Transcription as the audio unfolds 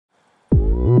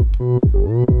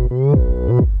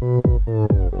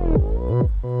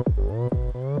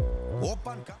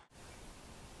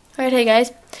Alright, hey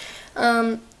guys.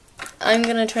 I'm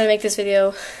gonna try to make this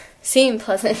video seem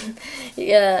pleasant.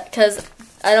 Yeah, because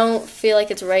I don't feel like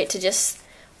it's right to just,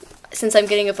 since I'm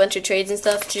getting a bunch of trades and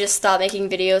stuff, to just stop making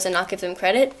videos and not give them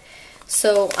credit.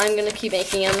 So I'm gonna keep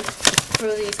making them for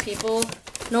these people.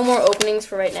 No more openings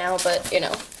for right now, but you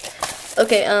know.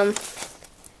 Okay,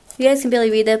 you guys can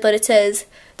barely read that, but it says,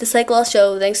 "The cycle I'll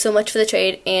show, thanks so much for the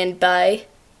trade, and bye."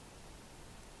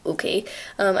 Okay,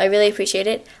 I really appreciate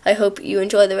it. I hope you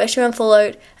enjoy the restaurant full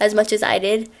art as much as I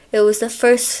did. It was the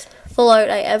first full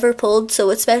art I ever pulled, so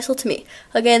it's special to me.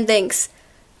 Again, thanks.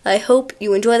 I hope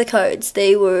you enjoy the cards.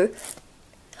 They were,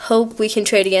 hope we can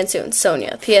trade again soon.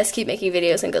 Sonia. P.S. Keep making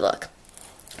videos and good luck.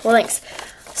 Well, thanks,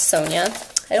 Sonia.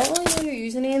 I don't really know your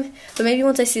username, but maybe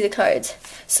once I see the cards.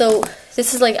 So,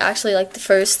 this is actually the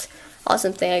first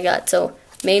awesome thing I got. So,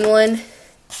 main 1,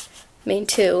 main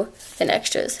 2, and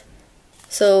extras.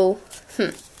 So,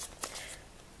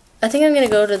 I think I'm going to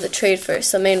go to the trade first,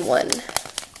 so main 1.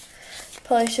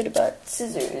 Probably should have bought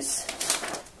scissors.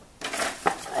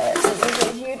 I have scissors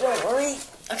right here, don't worry.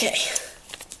 Okay.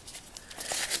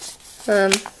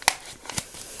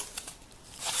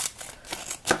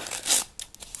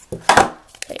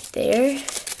 Right there.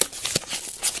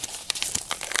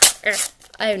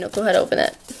 I have no clue how to open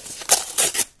that.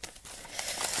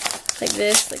 Like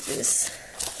this.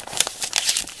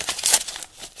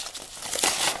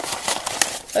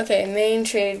 Okay, main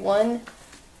trade 1.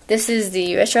 This is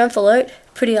the restaurant full art.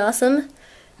 Pretty awesome.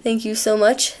 Thank you so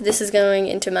much. This is going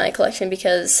into my collection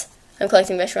because I'm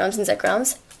collecting restaurants and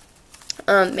Zekrams.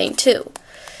 Main 2.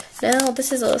 Now,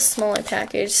 this is a smaller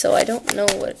package, so I don't know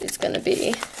what it's going to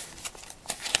be.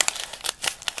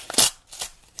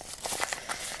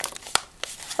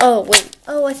 Oh, wait.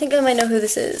 Oh, I think I might know who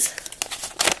this is.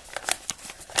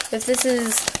 If this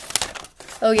is...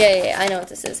 Oh, yeah, I know what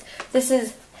this is. This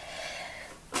is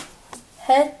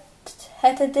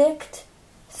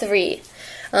hetaddict3.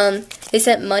 They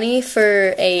sent money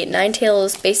for a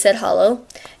Ninetales base set holo,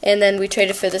 and then we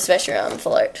traded for this restaurant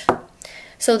full art.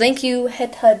 So thank you,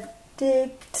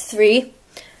 hetaddict3,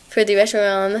 for the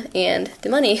restaurant and the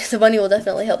money. The money will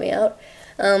definitely help me out,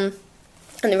 and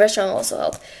the restaurant will also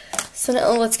help. So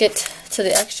now let's get to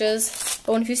the extras.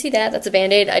 Oh, and if you see that, that's a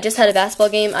Band-Aid. I just had a basketball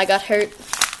game. I got hurt.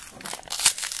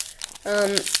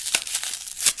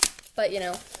 But you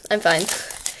know, I'm fine.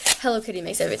 Hello Kitty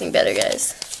makes everything better,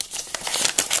 guys.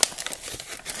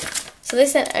 So they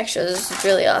sent extras. This is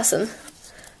really awesome.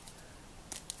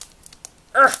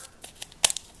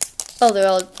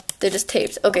 Oh, they're just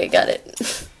taped. Okay, got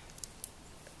it.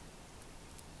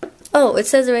 Oh, it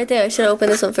says it right there. I should have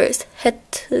opened this one first.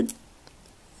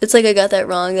 It's like I got that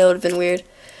wrong. That would have been weird.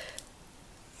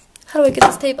 How do I get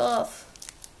this tape off?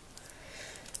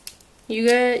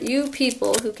 You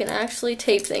people who can actually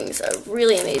tape things are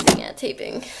really amazing at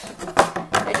taping.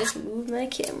 I just moved my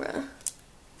camera.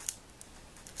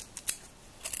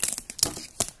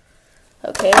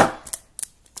 Okay.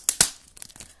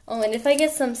 Oh, and if I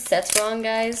get some sets wrong,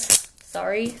 guys,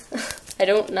 sorry. I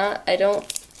don't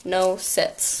know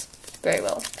sets very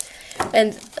well.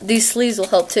 And these sleeves will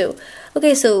help too.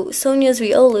 Okay, so Sonia's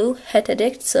Riolu,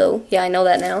 hetaddict, so yeah, I know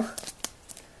that now.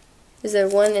 Is there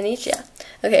one in each? Yeah.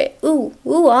 Okay. Ooh,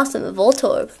 awesome. A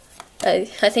Voltorb. I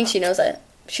think she knows I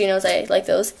like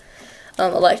those.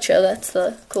 Electro, that's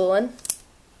the cool one.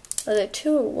 Are there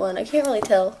 2 or 1? I can't really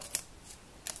tell.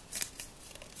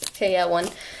 Okay, yeah, 1.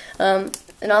 An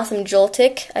awesome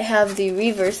Joltik. I have the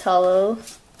reverse holo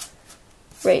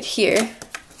right here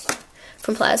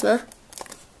from Plasma.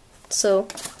 So,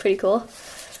 pretty cool.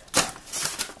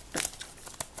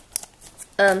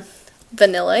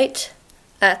 Vanillite.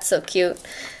 That's so cute.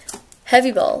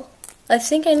 Heavy Ball. I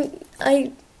think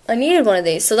I needed one of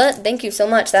these, so thank you so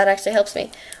much. That actually helps me.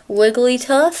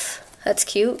 Wigglytuff. That's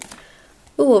cute.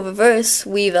 Ooh, a reverse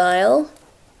Weavile.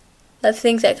 I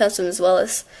think that comes from as well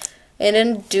as. And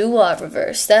then Duat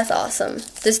reverse. That's awesome.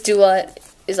 This Duat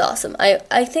is awesome.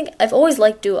 I think I've always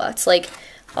liked Duats, like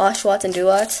Oshawott and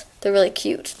Duats. They're really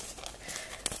cute.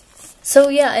 So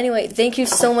yeah, anyway, thank you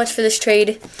so much for this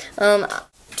trade.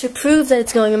 To prove that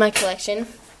it's going in my collection,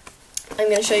 I'm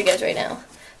going to show you guys right now.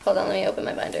 Hold on, let me open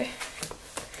my binder.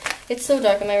 It's so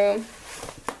dark in my room.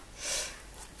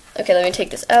 Okay, let me take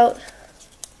this out.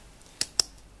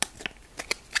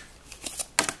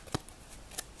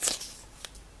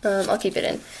 I'll keep it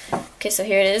in. Okay, so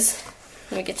here it is.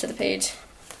 Let me get to the page.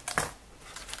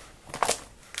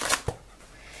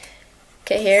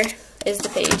 Okay, here is the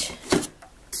page.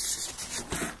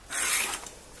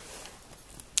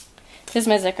 Here's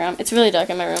my Zekrom. It's really dark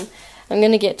in my room. I'm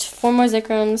going to get 4 more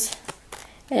Zekroms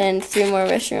and 3 more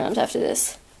restaurants after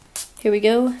this. Here we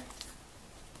go.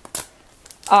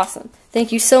 awesome.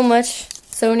 Thank you so much,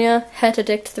 Sonia,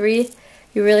 hetaddict3.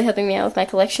 You're really helping me out with my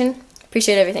collection.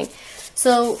 Appreciate everything.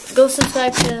 So, go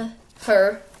subscribe to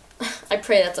her. I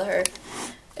pray that's a her.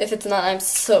 If it's not, I'm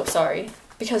so sorry.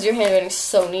 Because your handwriting's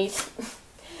so neat.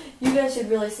 You guys should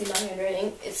really see my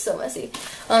handwriting. It's so messy.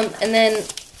 And then,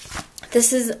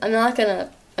 this is, I'm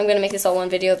gonna make this all one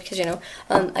video because, you know,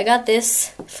 I got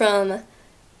this from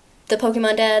the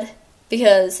Pokemon Dad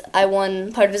because I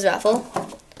won part of his raffle.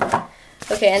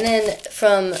 Okay, and then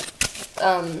from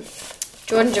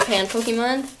JJP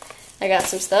Pokemon, I got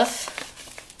some stuff.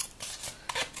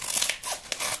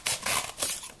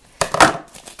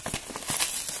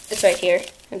 It's right here.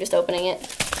 I'm just opening it.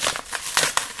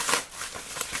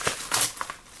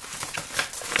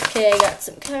 Okay, I got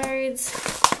some cards.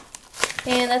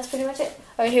 And that's pretty much it.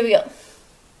 Alright, here we go.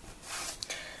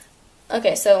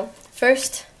 Okay, so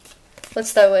first, let's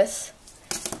start with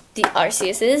the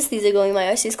Arceus's. These are going in my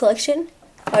Arceus collection.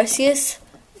 Arceus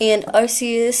and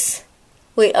Arceus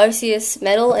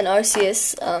Metal and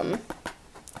Arceus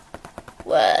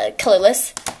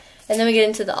Colorless. And then we get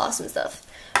into the awesome stuff.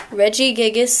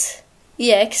 Regigigas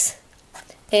EX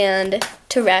and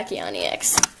Terrakion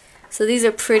EX. So these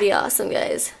are pretty awesome,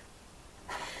 guys.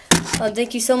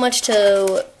 Thank you so much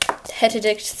to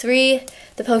hetaddict3,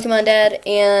 the Pokemon Dad,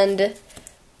 and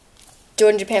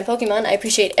JJP Pokemon. I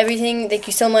appreciate everything. Thank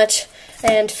you so much.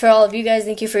 And for all of you guys,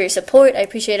 thank you for your support. I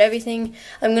appreciate everything.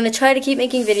 I'm going to try to keep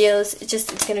making videos. It's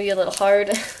going to be a little hard.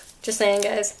 Just saying,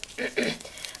 guys.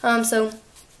 So,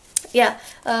 yeah.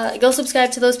 Go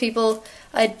subscribe to those people.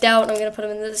 I doubt I'm going to put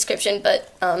them in the description,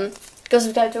 but go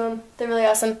subscribe to them. They're really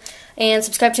awesome. And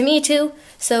subscribe to me, too.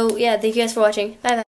 So, yeah, thank you guys for watching. Bye-bye.